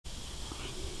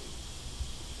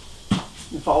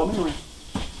And follow me around.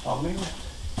 Follow me around.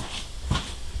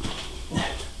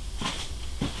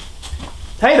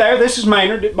 Hey there, this is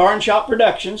Maynard at Barn Shop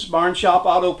Productions, Barn Shop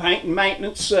Auto Paint and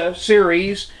Maintenance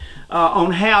series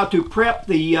on how to prep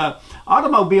the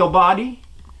automobile body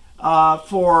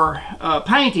for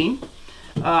painting.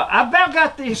 I've about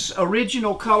got this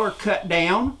original color cut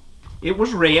down. It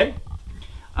was red.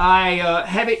 I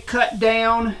have it cut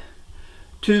down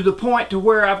to the point to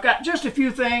where I've got just a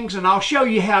few things, and I'll show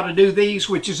you how to do these,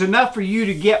 which is enough for you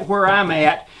to get where I'm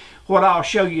at, what I'll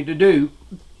show you to do.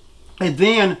 And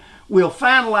then we'll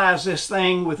finalize this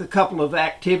thing with a couple of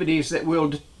activities that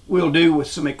we'll do with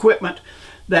some equipment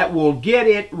that will get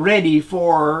it ready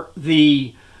for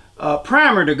the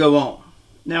primer to go on.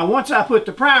 Now once I put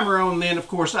the primer on, then of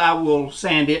course I will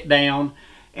sand it down,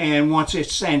 and once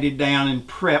it's sanded down and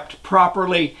prepped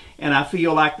properly and I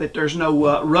feel like that there's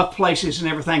no rough places and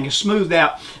everything is smoothed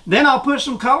out, then I'll put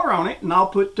some color on it, and I'll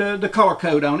put the color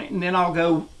coat on it, and then I'll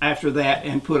go after that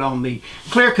and put on the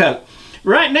clear coat.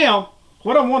 Right now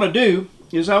what I want to do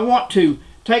is I want to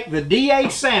take the DA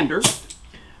sander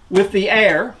with the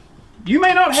air. You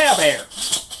may not have air.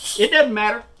 It doesn't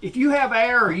matter. If you have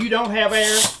air or you don't have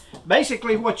air,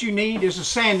 basically what you need is a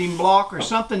sanding block or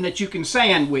something that you can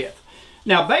sand with.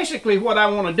 Now basically what I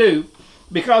want to do,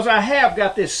 because I have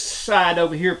got this side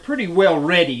over here pretty well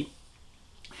ready,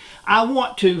 I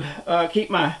want to keep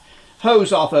my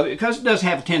hose off of it because it does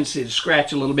have a tendency to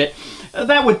scratch a little bit.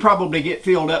 That would probably get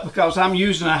filled up because I'm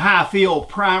using a high fill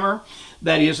primer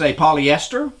that is a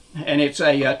polyester, and it's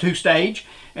a two-stage,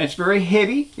 and it's very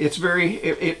heavy. It's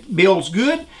it builds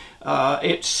good.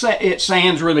 It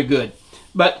sands really good.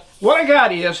 But what I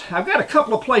got is I've got a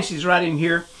couple of places right in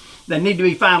here that need to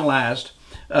be finalized.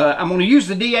 I'm going to use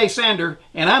the DA sander,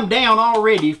 and I'm down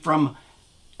already from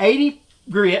 80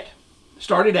 grit,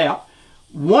 started out,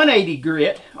 180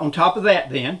 grit on top of that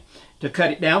then, to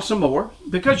cut it down some more,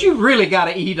 because you've really got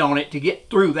to eat on it to get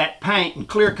through that paint and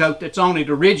clear coat that's on it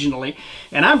originally.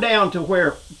 And I'm down to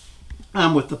where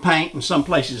I'm with the paint, and some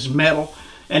places metal.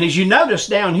 And as you notice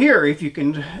down here, if you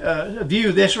can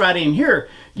view this right in here,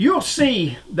 you'll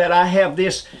see that I have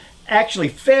this actually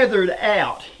feathered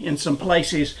out in some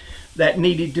places that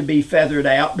needed to be feathered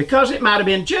out because it might have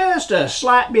been just a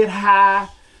slight bit high.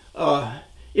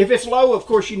 If it's low, of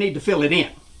course, you need to fill it in.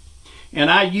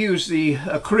 And I use the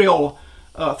acryl,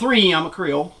 3M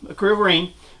acryl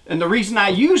ring. And the reason I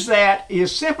use that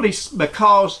is simply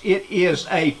because it is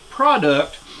a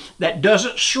product that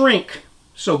doesn't shrink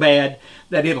so bad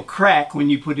that it'll crack when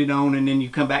you put it on, and then you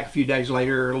come back a few days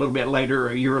later or a little bit later or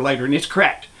a year later and it's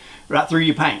cracked right through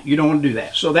your paint. You don't want to do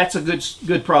that. So that's a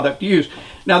good product to use.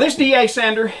 Now this DA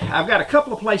sander, I've got a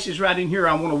couple of places right in here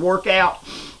I want to work out.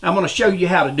 I'm going to show you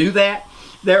how to do that.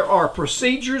 There are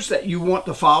procedures that you want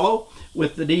to follow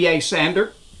with the DA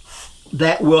sander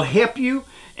that will help you,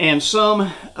 and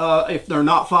some, if they're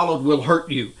not followed, will hurt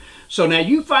you. So now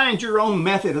you find your own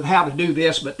method of how to do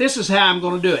this, but this is how I'm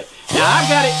going to do it. Now I've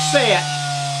got it set.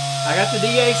 I got the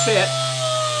DA set.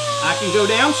 I can go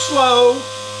down slow,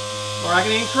 or I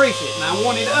can increase it, and I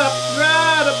want it up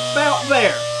right about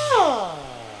there.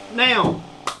 Now,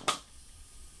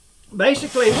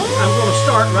 basically, I'm going to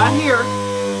start right here.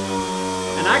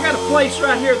 And I got a place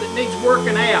right here that needs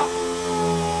working out.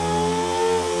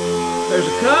 There's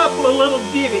a couple of little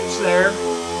divots there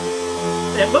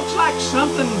that looks like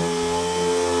something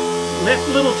left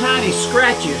little tiny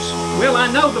scratches. Well, I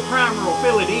know the primer will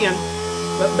fill it in,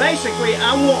 but basically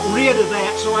I want rid of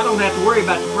that so I don't have to worry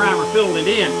about the primer filling it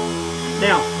in.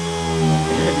 Now,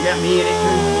 have you got me in it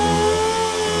too?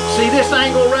 See this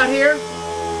angle right here?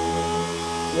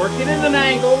 Work it at an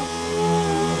angle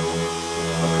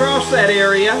across that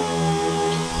area,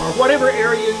 or whatever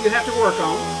area you have to work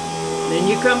on. Then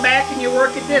you come back and you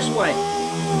work it this way.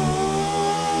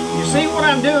 You see what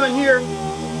I'm doing here?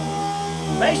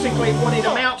 Basically what it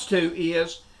amounts to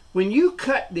is when you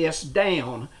cut this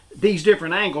down, these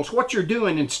different angles, what you're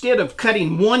doing, instead of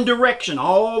cutting one direction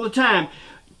all the time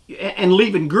and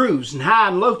leaving grooves and high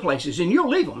and low places, and you'll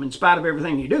leave them in spite of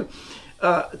everything you do,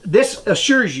 this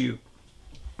assures you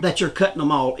that you're cutting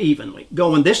them all evenly,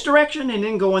 going this direction and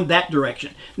then going that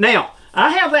direction. Now,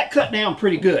 I have that cut down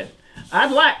pretty good.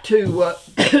 I'd like to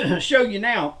show you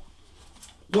now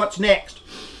what's next.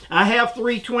 I have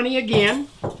 320 again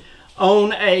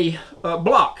on a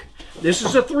block. This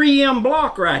is a 3M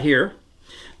block right here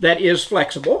that is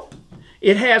flexible.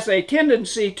 It has a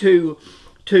tendency to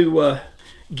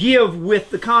give with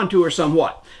the contour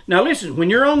somewhat. Now listen, when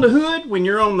you're on the hood, when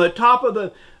you're on the top of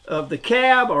the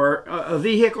cab or a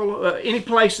vehicle, any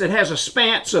place that has a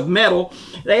spans of metal,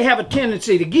 they have a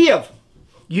tendency to give.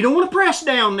 You don't want to press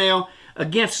down now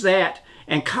against that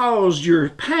and cause your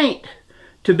paint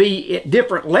to be at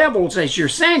different levels as you're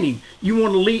sanding. You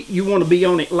want to be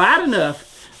on it light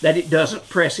enough that it doesn't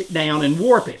press it down and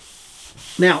warp it.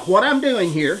 Now, what I'm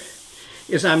doing here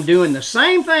is I'm doing the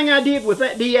same thing I did with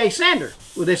that DA sander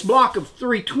with this block of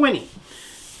 320.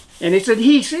 And it's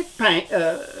adhesive paint,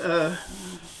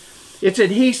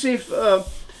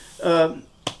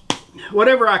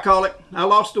 whatever I call it. I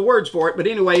lost the words for it, but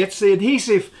anyway, it's the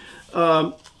adhesive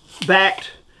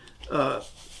backed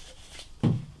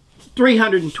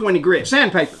 320 grit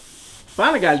sandpaper.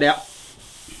 Finally got it out.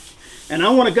 And I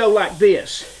want to go like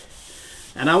this.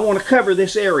 And I want to cover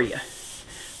this area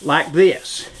like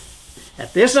this,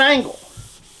 at this angle.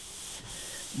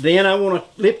 Then I want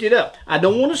to lift it up. I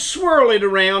don't want to swirl it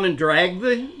around and drag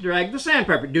the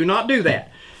sandpaper. Do not do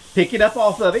that. Pick it up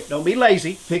off of it. Don't be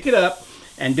lazy. Pick it up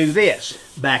and do this.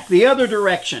 Back the other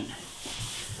direction,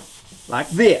 like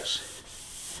this.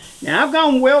 Now I've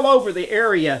gone well over the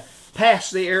area,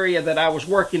 past the area that I was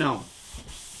working on.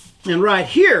 And right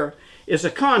here is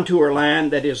a contour line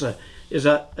that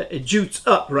it jutes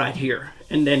up right here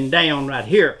and then down right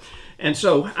here. And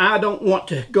so I don't want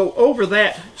to go over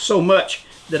that so much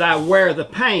that I wear the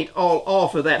paint all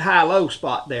off of that high-low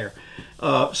spot there.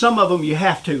 Some of them you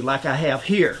have to, like I have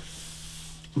here.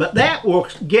 But that will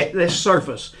get this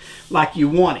surface like you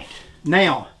want it.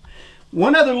 Now,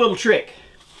 one other little trick.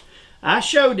 I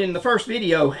showed in the first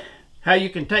video how you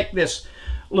can take this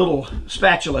little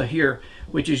spatula here,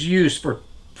 which is used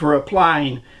for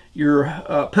applying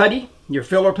your putty, your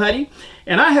filler putty,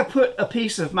 and I have put a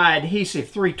piece of my adhesive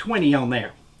 320 on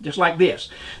there, just like this.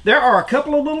 There are a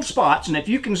couple of little spots, and if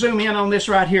you can zoom in on this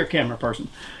right here, camera person,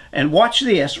 and watch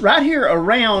this, right here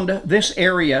around this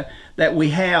area that we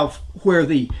have where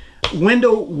the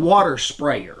window water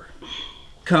sprayer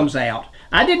comes out.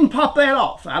 I didn't pop that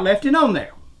off. I left it on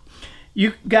there.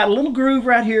 You got a little groove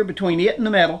right here between it and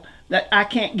the metal that I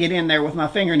can't get in there with my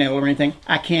fingernail or anything.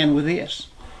 I can with this.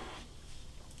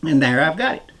 And there I've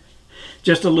got it.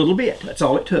 Just a little bit. That's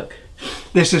all it took.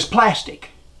 This is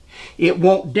plastic. It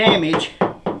won't damage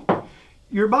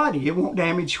your body. It won't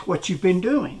damage what you've been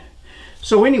doing.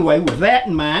 So anyway, with that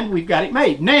in mind, we've got it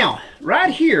made. Now,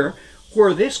 right here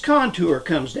where this contour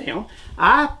comes down,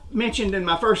 I mentioned in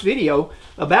my first video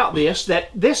about this, that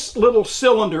this little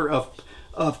cylinder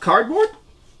of cardboard,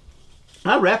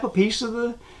 I wrap a piece of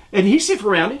the adhesive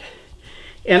around it,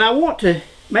 and I want to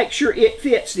make sure it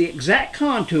fits the exact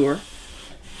contour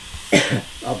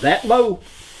of that low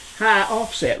high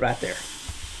offset right there.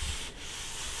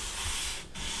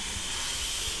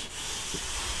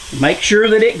 Make sure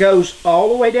that it goes all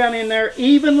the way down in there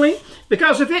evenly,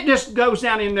 because if it just goes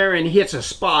down in there and hits a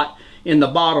spot in the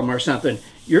bottom or something,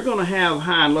 you're going to have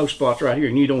high and low spots right here,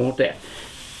 and you don't want that.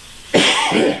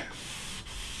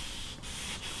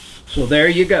 So there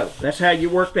you go. That's how you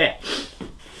work that.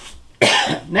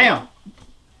 Now,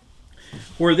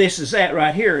 where this is at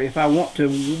right here, if I want to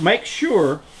make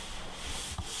sure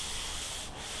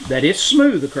that it's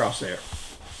smooth across there,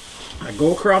 I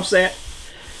go across that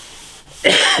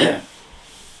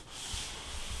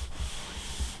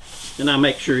and I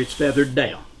make sure it's feathered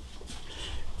down.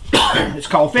 It's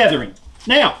called feathering.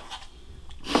 Now,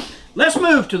 let's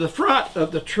move to the front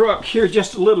of the truck here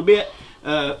just a little bit.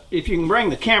 If you can bring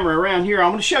the camera around here, I'm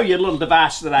going to show you a little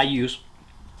device that I use.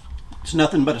 It's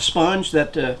nothing but a sponge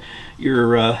that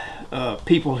your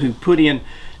people who put in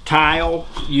tile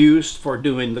used for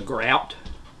doing the grout.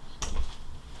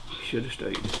 Should have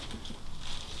stayed.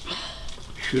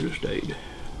 Should have stayed.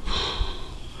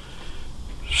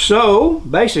 So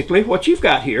basically what you've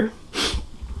got here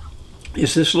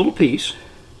is this little piece,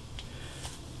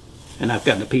 and I've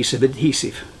got a piece of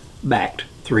adhesive backed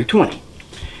 320.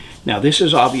 Now this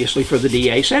is obviously for the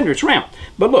DA sander, it's round.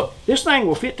 But look, this thing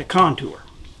will fit the contour.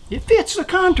 It fits the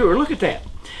contour, look at that.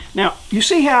 Now, you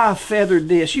see how I've feathered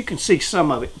this? You can see some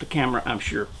of it with the camera, I'm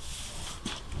sure.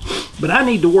 But I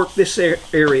need to work this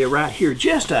area right here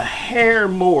just a hair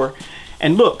more.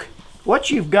 And look, what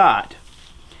you've got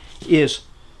is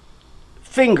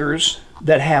fingers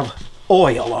that have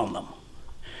oil on them.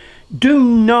 Do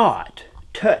not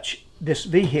touch this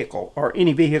vehicle or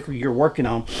any vehicle you're working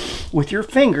on with your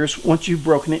fingers once you've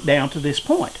broken it down to this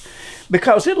point,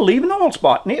 because it'll leave an oil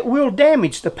spot and it will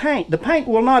damage the paint. The paint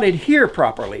will not adhere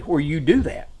properly where you do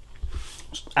that.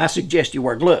 I suggest you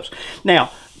wear gloves.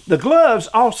 Now, the gloves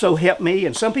also help me,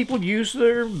 and some people use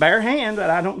their bare hand, but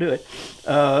I don't do it.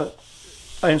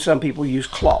 And some people use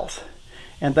cloth,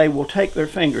 and they will take their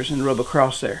fingers and rub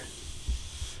across there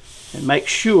and make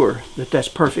sure that that's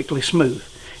perfectly smooth.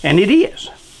 And it is.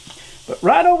 But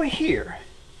right over here,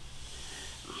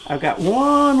 I've got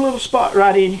one little spot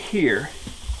right in here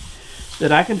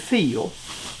that I can feel,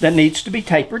 that needs to be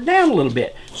tapered down a little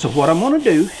bit. So what I'm going to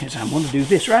do is I'm going to do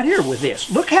this right here with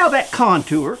this. Look how that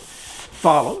contour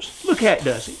follows. Look how it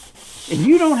does it. And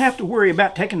you don't have to worry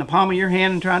about taking the palm of your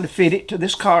hand and trying to fit it to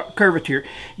this curvature.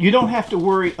 You don't have to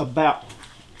worry about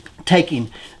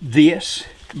taking this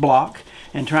block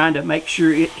and trying to make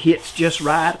sure it hits just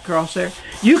right across there.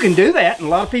 You can do that, and a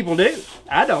lot of people do.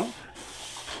 I don't.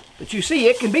 But you see,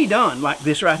 it can be done like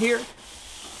this right here.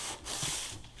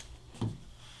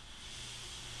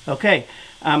 Okay,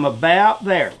 I'm about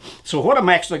there. So what I'm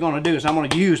actually going to do is I'm going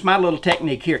to use my little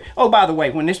technique here. Oh, by the way,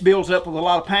 when this builds up with a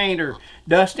lot of paint or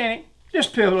dust in it,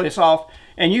 just peel this off,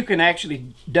 and you can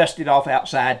actually dust it off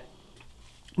outside,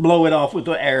 blow it off with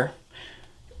the air.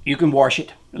 You can wash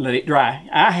it and let it dry.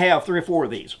 I have 3 or 4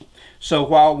 of these. So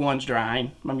while one's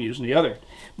drying, I'm using the other.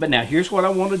 But now here's what I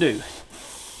want to do.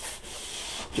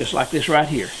 Just like this right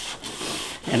here.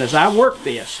 And as I work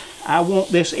this, I want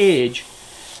this edge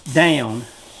down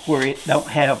where it don't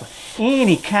have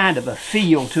any kind of a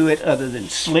feel to it other than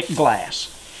slick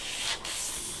glass.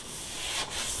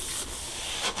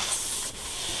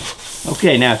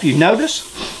 Okay, now if you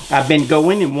notice, I've been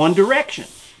going in one direction.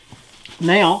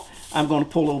 Now, I'm going to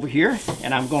pull over here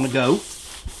and I'm going to go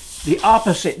the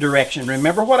opposite direction.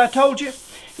 Remember what I told you?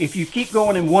 If you keep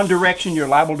going in one direction, you're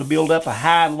liable to build up a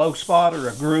high and low spot or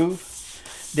a groove.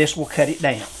 This will cut it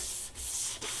down.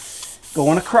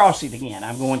 Going across it again.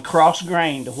 I'm going cross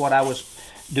grain to what I was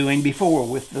doing before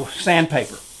with the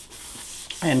sandpaper.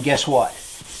 And guess what?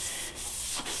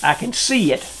 I can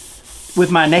see it with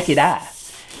my naked eye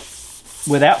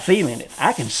without feeling it.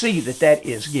 I can see that that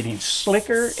is getting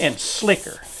slicker and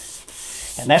slicker.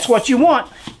 And that's what you want.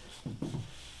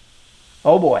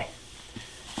 Oh boy.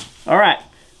 All right,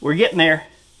 we're getting there.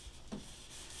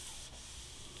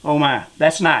 Oh my,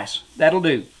 that's nice. That'll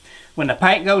do. When the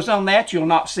paint goes on that, you'll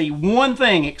not see one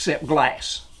thing except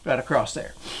glass right across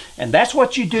there. And that's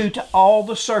what you do to all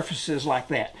the surfaces like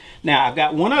that. Now, I've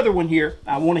got one other one here.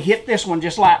 I want to hit this one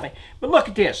just lightly. But look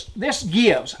at this. This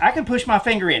gives. I can push my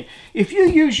finger in. If you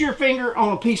use your finger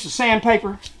on a piece of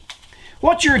sandpaper,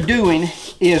 what you're doing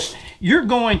is you're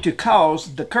going to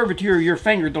cause the curvature of your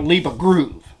finger to leave a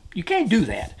groove. You can't do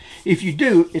that. If you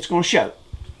do, it's going to show.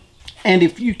 And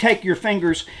if you take your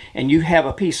fingers and you have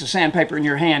a piece of sandpaper in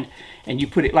your hand and you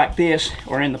put it like this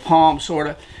or in the palm sort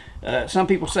of, some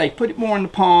people say put it more in the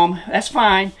palm. That's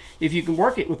fine if you can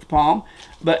work it with the palm.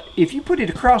 But if you put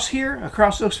it across here,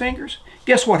 across those fingers,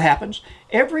 guess what happens?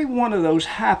 Every one of those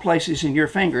high places in your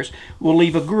fingers will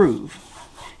leave a groove.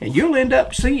 And you'll end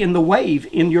up seeing the wave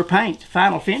in your paint,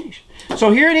 final finish.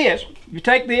 So here it is. You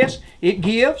take this, it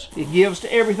gives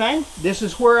to everything. This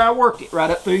is where I work it,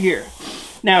 right up through here.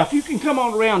 Now, if you can come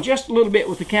on around just a little bit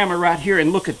with the camera right here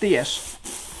and look at this,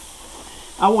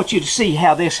 I want you to see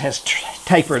how this has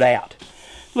tapered out.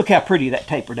 Look how pretty that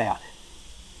tapered out.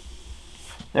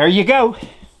 There you go.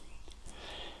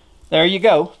 There you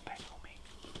go.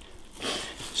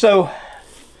 So,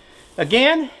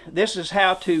 again, this is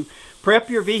how to prep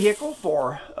your vehicle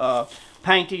for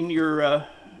painting your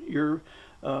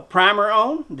primer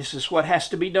on. This is what has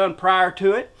to be done prior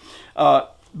to it.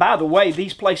 By the way,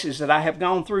 these places that I have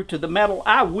gone through to the metal,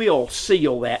 I will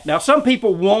seal that. Now, some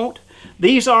people won't.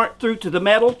 These aren't through to the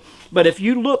metal, but if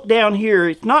you look down here,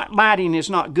 it's not, lighting is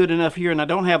not good enough here, and I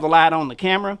don't have the light on the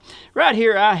camera. Right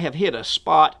here, I have hit a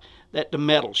spot that the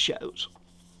metal shows.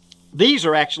 These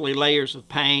are actually layers of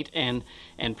paint and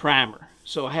primer,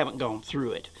 so I haven't gone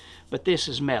through it. But this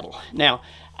is metal. Now,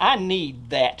 I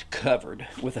need that covered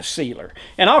with a sealer.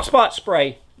 And I'll spot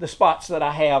spray the spots that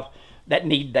I have that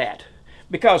need that,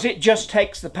 because it just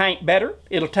takes the paint better.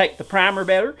 It'll take the primer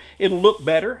better. It'll look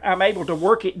better. I'm able to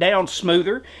work it down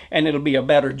smoother, and it'll be a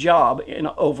better job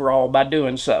overall by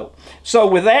doing so. So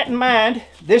with that in mind,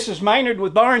 this is Maynard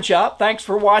with Barn Shop. Thanks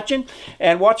for watching,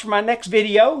 and watch for my next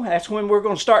video. That's when we're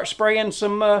going to start spraying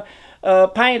some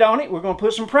paint on it. We're going to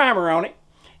put some primer on it.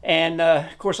 And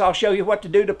of course, I'll show you what to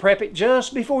do to prep it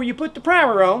just before you put the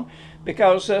primer on,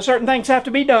 because certain things have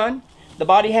to be done. The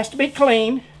body has to be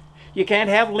clean. You can't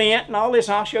have lint and all this.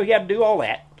 I'll show you how to do all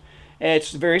that.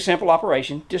 It's a very simple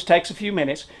operation. Just takes a few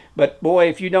minutes. But boy,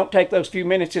 if you don't take those few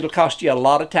minutes, it'll cost you a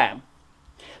lot of time.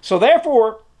 So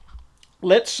therefore,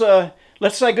 let's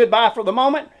say goodbye for the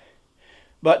moment,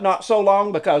 but not so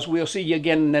long, because we'll see you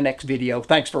again in the next video.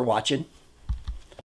 Thanks for watching.